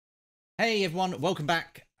Hey everyone, welcome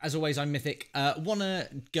back. As always, I'm Mythic. Want to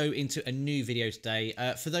go into a new video today.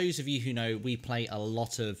 For those of you who know, we play a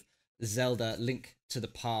lot of Zelda Link to the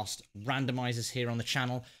Past randomizers here on the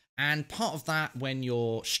channel. And part of that when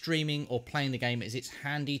you're streaming or playing the game is it's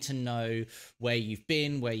handy to know where you've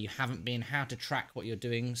been, where you haven't been, how to track what you're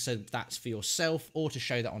doing. So that's for yourself or to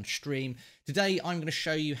show that on stream. Today, I'm going to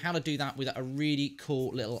show you how to do that with a really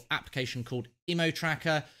cool little application called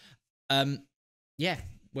EmoTracker. Yeah.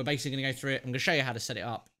 We're basically going to go through it. I'm going to show you how to set it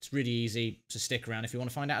up. It's really easy, so stick around if you want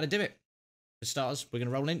to find out how to do it. For starters, we're going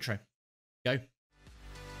to roll an intro. Go.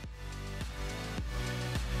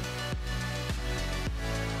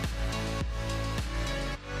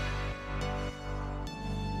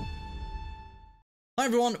 Hi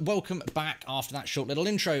everyone, welcome back after that short little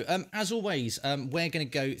intro. As always, we're going to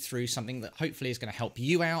go through something that hopefully is going to help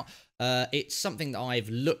you out. It's something that I've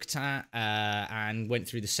looked at and went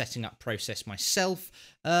through the setting up process myself,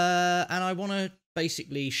 and I want to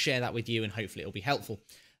basically share that with you and hopefully it'll be helpful.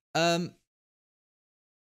 One,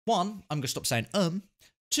 I'm going to stop saying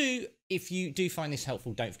Two, if you do find this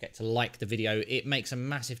helpful, don't forget to like the video. It makes a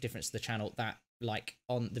massive difference to the channel, that like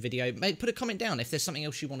on the video. Put a comment down if there's something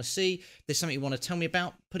else you want to see, if there's something you want to tell me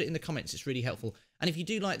about, put it in the comments. It's really helpful. And if you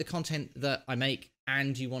do like the content that I make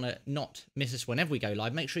and you want to not miss us whenever we go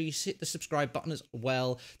live, make sure you hit the subscribe button as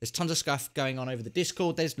well. There's tons of stuff going on over the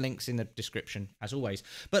Discord. There's links in the description as always.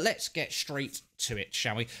 But let's get straight to it,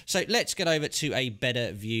 shall we? So let's get over to a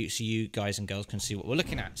better view so you guys and girls can see what we're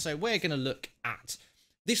looking at. So we're going to look at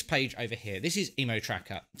this page over here. This is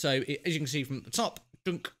EmoTracker. So as you can see from the top,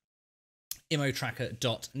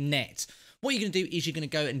 EmoTracker.net. What you're going to do is you're going to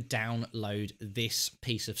go and download this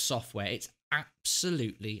piece of software. It's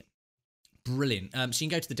absolutely brilliant. So you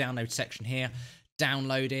can go to the download section here,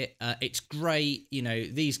 download it. It's great. You know,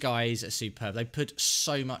 these guys are superb. They put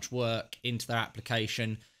so much work into their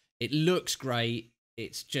application. It looks great.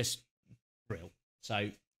 It's just real.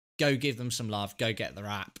 So go give them some love. Go get their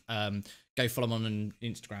app. Go follow them on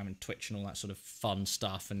Instagram and Twitch and all that sort of fun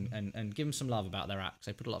stuff, and give them some love about their app because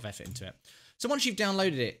they put a lot of effort into it. So once you've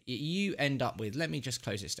downloaded it, you end up with, let me just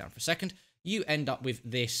close this down for a second, you end up with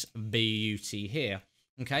this beauty here,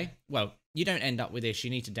 okay? Well, you don't end up with this,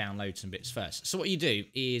 you need to download some bits first. So what you do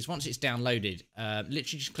is, once it's downloaded, literally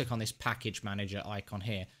just click on this package manager icon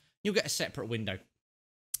here. You'll get a separate window.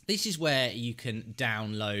 This is where you can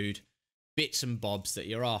download bits and bobs that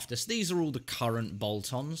you're after. So these are all the current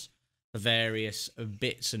bolt-ons for various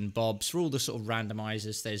bits and bobs, for all the sort of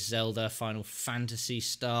randomizers. There's Zelda, Final Fantasy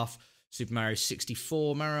stuff, Super Mario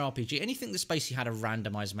 64, Mario RPG, anything that's basically had a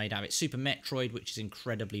randomizer made out of it. Super Metroid, which is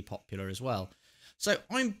incredibly popular as well. So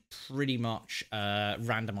I'm pretty much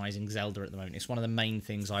randomizing Zelda at the moment. It's one of the main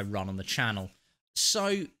things I run on the channel.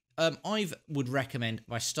 So I would recommend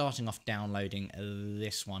by starting off downloading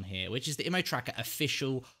this one here, which is the EmoTracker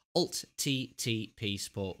official Alt-TTP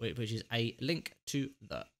support, which is a link to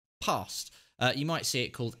the past. You might see it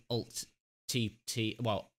called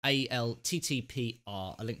ALTTPR,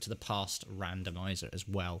 a link to the past randomizer as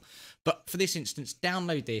well. But for this instance,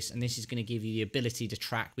 download this, and this is going to give you the ability to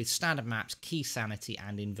track with standard maps, key sanity,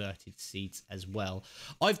 and inverted seeds as well.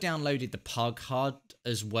 I've downloaded the Pug HUD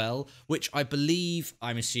as well, which I believe,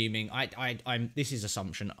 I'm assuming, this is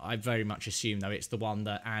assumption, I very much assume though it's the one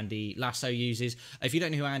that Andy Lasso uses. If you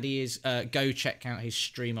don't know who Andy is, go check out his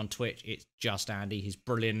stream on Twitch. It's just Andy. He's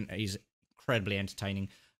brilliant. He's incredibly entertaining.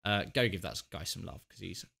 Go give that guy some love because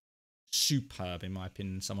he's superb in my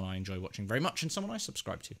opinion, someone I enjoy watching very much and someone I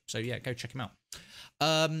subscribe to. So yeah, go check him out.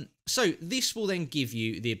 So this will then give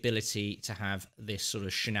you the ability to have this sort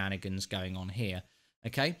of shenanigans going on here.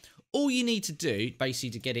 Okay, all you need to do basically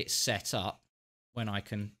to get it set up, when I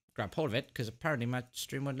can grab hold of it, because apparently my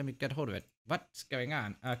stream won't let me get hold of it. What's going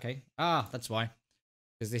on? Okay, that's why,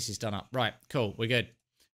 because this is done up. Right, cool, we're good.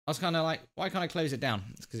 I was kind of like, why can't I close it down?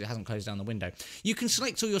 It's because it hasn't closed down the window. You can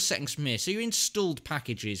select all your settings from here. So your installed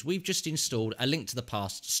packages, we've just installed a link to the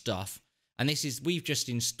past stuff. And this is, we've just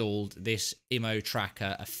installed this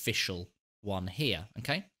EmoTracker official one here,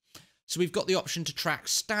 okay? So we've got the option to track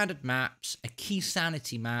standard maps, a key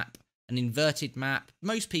sanity map, an inverted map.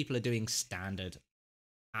 Most people are doing standard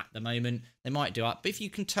at the moment. They might do up, but if you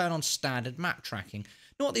can turn on standard map tracking,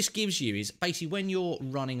 now what this gives you is basically when you're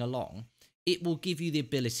running along, it will give you the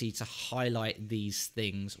ability to highlight these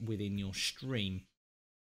things within your stream.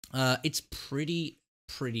 It's pretty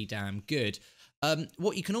damn good.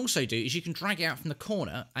 What you can also do is you can drag it out from the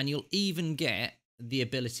corner and you'll even get the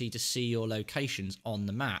ability to see your locations on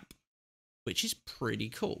the map, which is pretty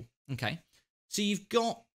cool. Okay, so you've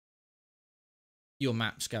got your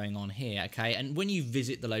maps going on here, okay, and when you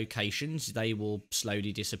visit the locations, they will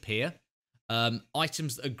slowly disappear.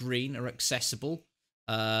 Items that are green are accessible.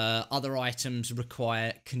 Other items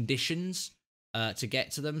require conditions to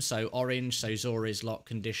get to them. So orange, so Zora is locked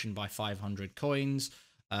conditioned by 500 coins.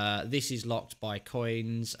 This is locked by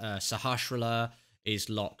coins. Sahasrara is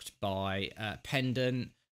locked by pendant.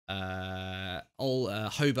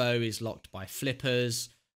 Hobo is locked by flippers,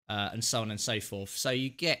 and so on and so forth. So you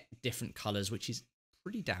get different colors, which is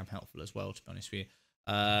pretty damn helpful as well, to be honest with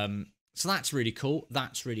you. So that's really cool.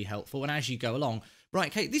 That's really helpful. And as you go along, right,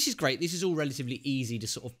 okay, this is great. This is all relatively easy to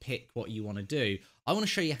sort of pick what you want to do. I want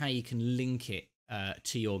to show you how you can link it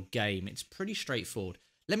to your game. It's pretty straightforward.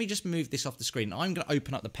 Let me just move this off the screen. I'm going to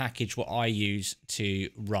open up the package what I use to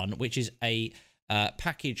run, which is a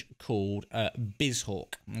package called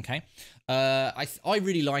BizHawk. Okay, I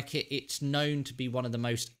really like it. It's known to be one of the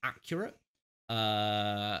most accurate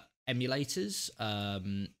emulators.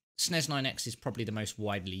 SNES 9X is probably the most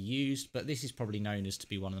widely used, but this is probably known as to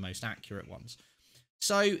be one of the most accurate ones.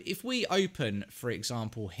 So if we open, for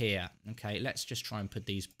example, here, okay, let's just try and put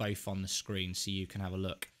these both on the screen so you can have a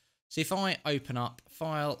look. So if I open up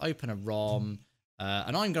File, open a ROM,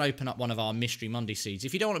 and I'm going to open up one of our Mystery Monday seeds.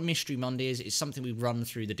 If you don't know what Mystery Monday is, it's something we run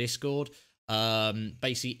through the Discord.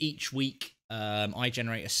 Basically, each week I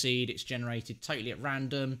generate a seed. It's generated totally at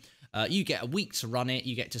random. You get a week to run it.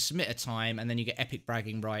 You get to submit a time, and then you get epic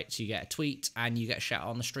bragging rights. You get a tweet, and you get a shout out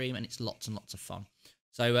on the stream, and it's lots and lots of fun.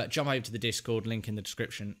 So jump over to the Discord, link in the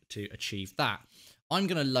description to achieve that. I'm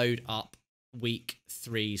going to load up week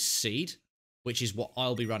 3's seed, which is what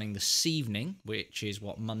I'll be running this evening, which is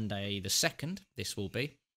what Monday the 2nd this will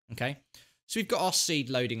be. Okay, so we've got our seed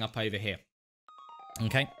loading up over here.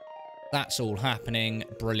 Okay, that's all happening.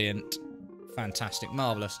 Brilliant, fantastic,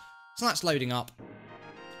 marvelous. So that's loading up.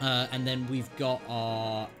 And then we've got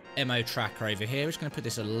our EmoTracker over here. We're just going to put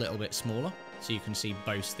this a little bit smaller so you can see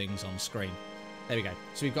both things on screen. There we go.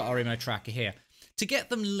 So we've got our EmoTracker here. To get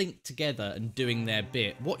them linked together and doing their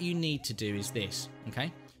bit, what you need to do is this,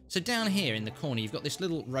 okay? So down here in the corner, you've got this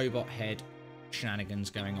little robot head shenanigans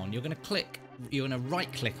going on. You're going to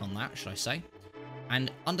right click on that, should I say?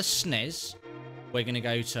 And under SNES, we're going to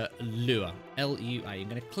go to Lua, L-U-A. You're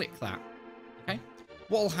going to click that, okay?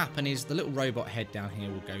 What will happen is the little robot head down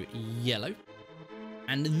here will go yellow.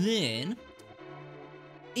 And then,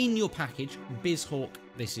 in your package, BizHawk,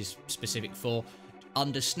 this is specific for,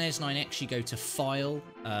 under SNES 9X, you go to File,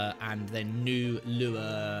 and then New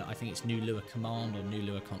Lua, I think it's New Lua Command or New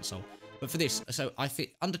Lua Console. But for this, so I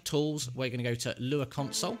think under Tools, we're going to go to Lua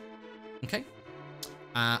Console, okay?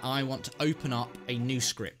 I want to open up a new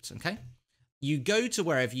script, okay? You go to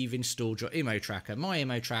wherever you've installed your EmoTracker. My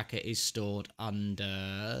EmoTracker is stored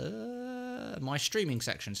under my streaming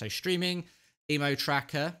section. So streaming,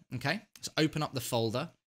 EmoTracker, okay? So open up the folder.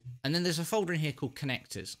 And then there's a folder in here called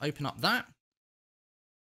connectors. Open up that.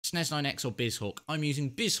 SNES 9X or BizHawk. I'm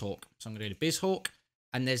using BizHawk. So I'm going to go to BizHawk.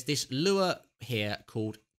 And there's this Lua here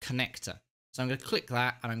called connector. So I'm going to click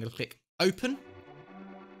that and I'm going to click open.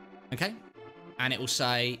 Okay? And it will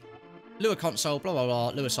say Lua console, blah, blah, blah,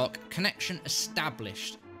 Lua sock, connection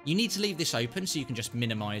established. You need to leave this open so you can just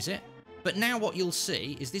minimize it. But now what you'll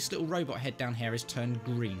see is this little robot head down here has turned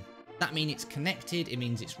green. That means it's connected, it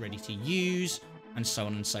means it's ready to use, and so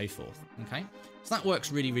on and so forth, okay? So that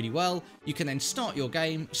works really, really well. You can then start your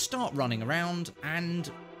game, start running around,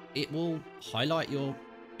 and it will highlight your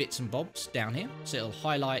bits and bobs down here. So it'll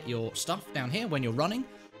highlight your stuff down here when you're running,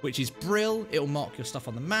 which is brill. It'll mark your stuff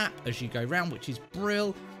on the map as you go around, which is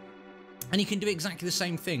brill. And you can do exactly the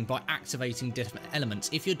same thing by activating different elements.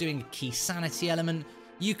 If you're doing a key sanity element,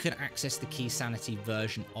 you can access the key sanity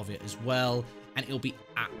version of it as well, and it'll be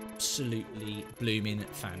absolutely blooming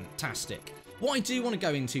fantastic. What I do want to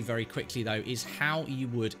go into very quickly, though, is how you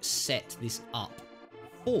would set this up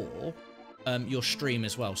for your stream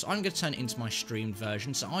as well. So I'm going to turn it into my streamed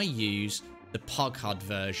version. So I use the PugHUD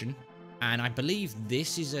version, and I believe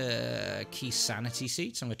this is a key sanity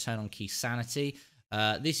seed. So I'm going to turn on key sanity.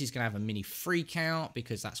 This is going to have a mini freak out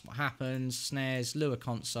because that's what happens. SNES, Lua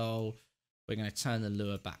console. We're going to turn the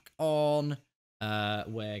Lua back on.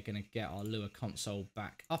 We're going to get our Lua console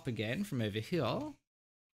back up again from over here.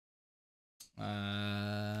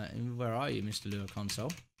 Where are you, Mr. Lua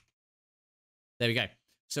console? There we go.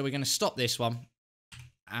 So we're going to stop this one.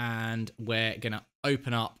 And we're going to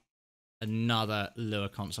open up another Lua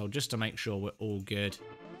console just to make sure we're all good.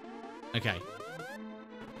 Okay.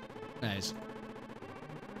 There's...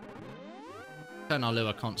 Turn our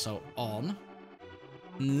Lua console on.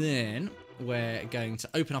 And then we're going to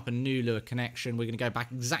open up a new Lua connection. We're going to go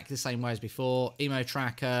back exactly the same way as before.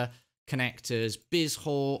 EmoTracker, connectors,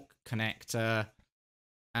 BizHawk, connector.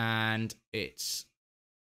 And it's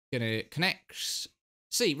going to connect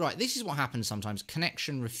See, right, this is what happens sometimes.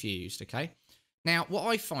 Connection refused, okay? Now, what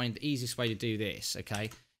I find the easiest way to do this, okay,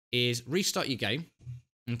 is restart your game,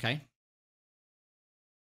 okay?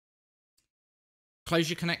 Close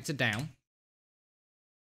your connector down,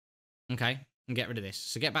 okay, and get rid of this.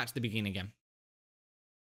 So get back to the beginning again.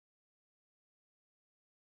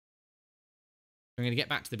 We're going to get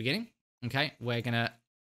back to the beginning, okay? We're going to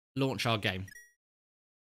launch our game.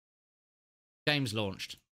 Game's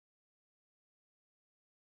launched.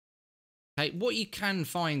 Okay, what you can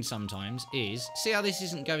find sometimes is, see how this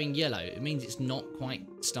isn't going yellow? It means it's not quite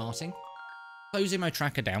starting. Close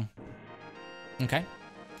EmoTracker down. Okay.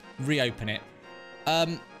 Reopen it.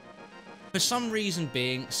 For some reason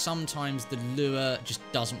being, sometimes the lure just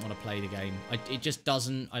doesn't want to play the game. It just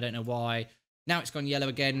doesn't. I don't know why. Now it's gone yellow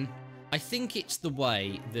again. I think it's the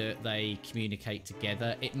way that they communicate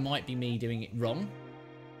together. It might be me doing it wrong.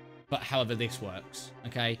 But however this works,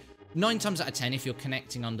 okay? 9 times out of 10, if you're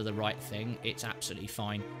connecting under the right thing, it's absolutely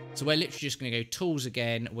fine. So we're literally just going to go tools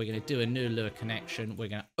again. We're going to do a new lure connection. We're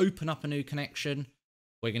going to open up a new connection.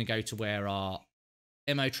 We're going to go to where our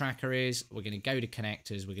EmoTracker is. We're going to go to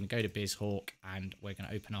connectors. We're going to go to BizHawk, and we're going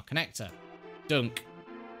to open our connector. Dunk.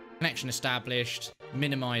 Connection established.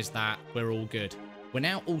 Minimize that. We're all good. We're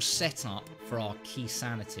now all set up for our key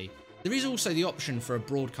sanity. There is also the option for a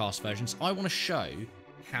broadcast version. So I want to show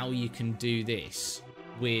how you can do this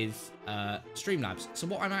with Streamlabs. So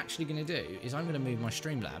what I'm actually going to do is I'm going to move my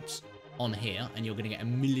Streamlabs on here, and you're going to get a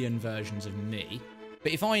million versions of me.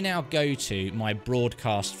 But if I now go to my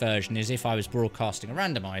broadcast version as if I was broadcasting a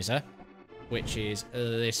randomizer, which is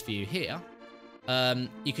this view here,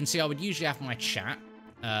 you can see I would usually have my chat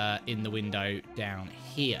in the window down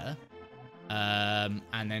here.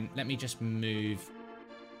 And then let me just move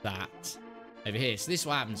that over here. So this is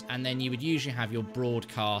what happens. And then you would usually have your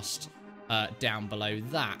broadcast down below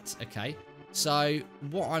that, okay? So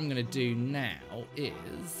what I'm going to do now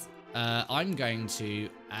is I'm going to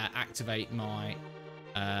activate my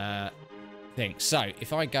thing. So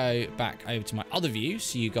if I go back over to my other view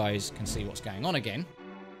so you guys can see what's going on again,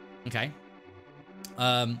 okay?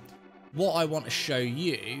 What I want to show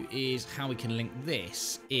you is how we can link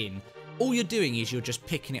this in. All you're doing is you're just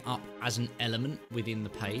picking it up as an element within the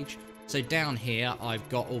page. So down here, I've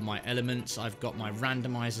got all my elements. I've got my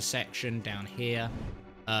randomizer section down here.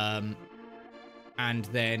 And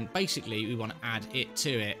then basically we want to add it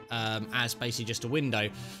to it as basically just a window.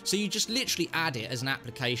 So you just literally add it as an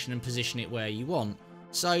application and position it where you want.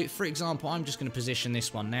 So for example, I'm just going to position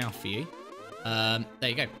this one now for you. There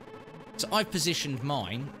you go. So I've positioned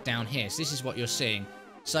mine down here. So this is what you're seeing.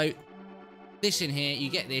 So this in here,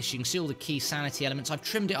 you get this, you can see all the key sanity elements. I've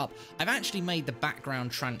trimmed it up. I've actually made the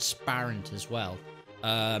background transparent as well.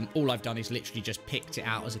 All I've done is literally just picked it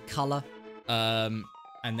out as a color.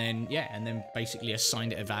 And then, yeah, and then basically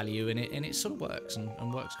assigned it a value, and it sort of works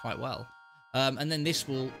and works quite well. And then this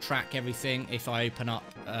will track everything. If I open up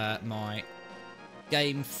my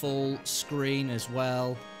game full screen as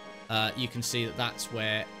well, you can see that that's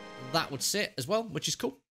where that would sit as well, which is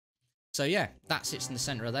cool. So yeah, that sits in the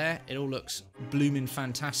center of there. It all looks blooming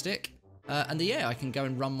fantastic. And yeah, I can go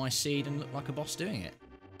and run my seed and look like a boss doing it.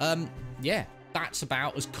 Yeah, that's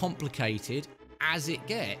about as complicated as it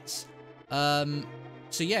gets.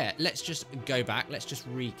 So yeah, let's just go back. Let's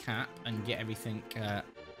just recap and get everything,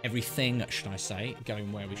 should I say,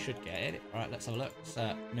 going where we should get it. All right, let's have a look.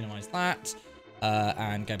 Let's minimize that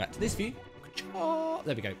and go back to this view.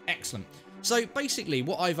 There we go. Excellent. So basically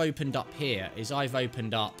what I've opened up here is I've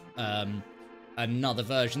opened up another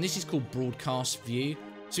version. This is called Broadcast View.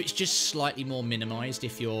 So it's just slightly more minimized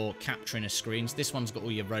if you're capturing a screen. So this one's got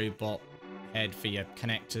all your robot head for your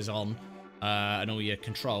connectors on and all your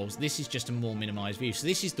controls. This is just a more minimized view. So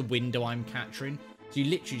this is the window I'm capturing. So you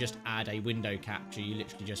literally just add a window capture. You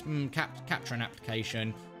literally just capture an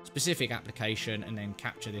application, specific application, and then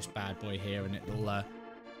capture this bad boy here, and it'll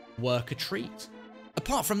work a treat.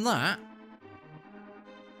 Apart from that,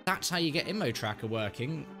 that's how you get EmoTracker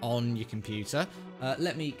working on your computer.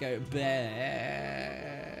 Let me go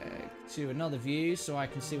back to another view so I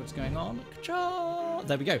can see what's going on.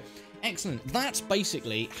 There we go. Excellent. That's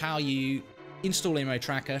basically how you install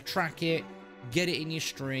EmoTracker, track it, get it in your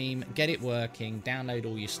stream, get it working, download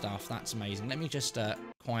all your stuff. That's amazing. Let me just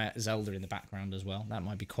quiet Zelda in the background as well. That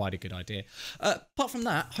might be quite a good idea. Apart from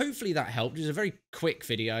that, hopefully that helped. It was a very quick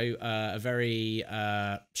video, a very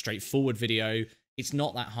straightforward video. It's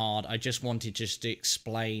not that hard. I just wanted to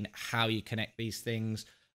explain how you connect these things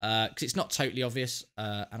because it's not totally obvious.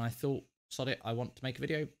 And I thought, sod it, I want to make a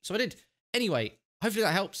video. So I did. Anyway, hopefully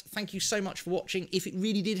that helps. Thank you so much for watching. If it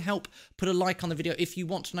really did help, put a like on the video. If you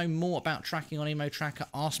want to know more about tracking on EmoTracker,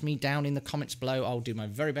 ask me down in the comments below. I'll do my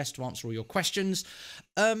very best to answer all your questions.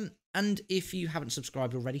 And if you haven't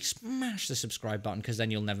subscribed already, smash the subscribe button, because then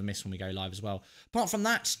you'll never miss when we go live as well. Apart from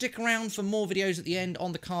that, stick around for more videos at the end.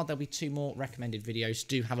 On the card, there'll be 2 more recommended videos.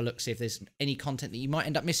 Do have a look, see if there's any content that you might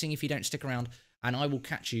end up missing if you don't stick around. And I will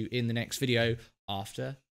catch you in the next video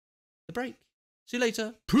after the break. See you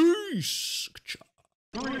later. Peace.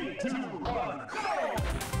 3, 2, 1, go!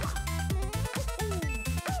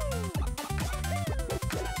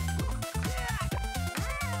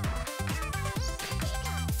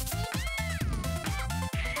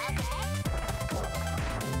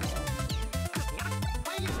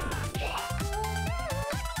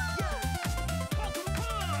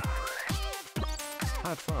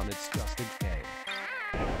 Have fun, it's just a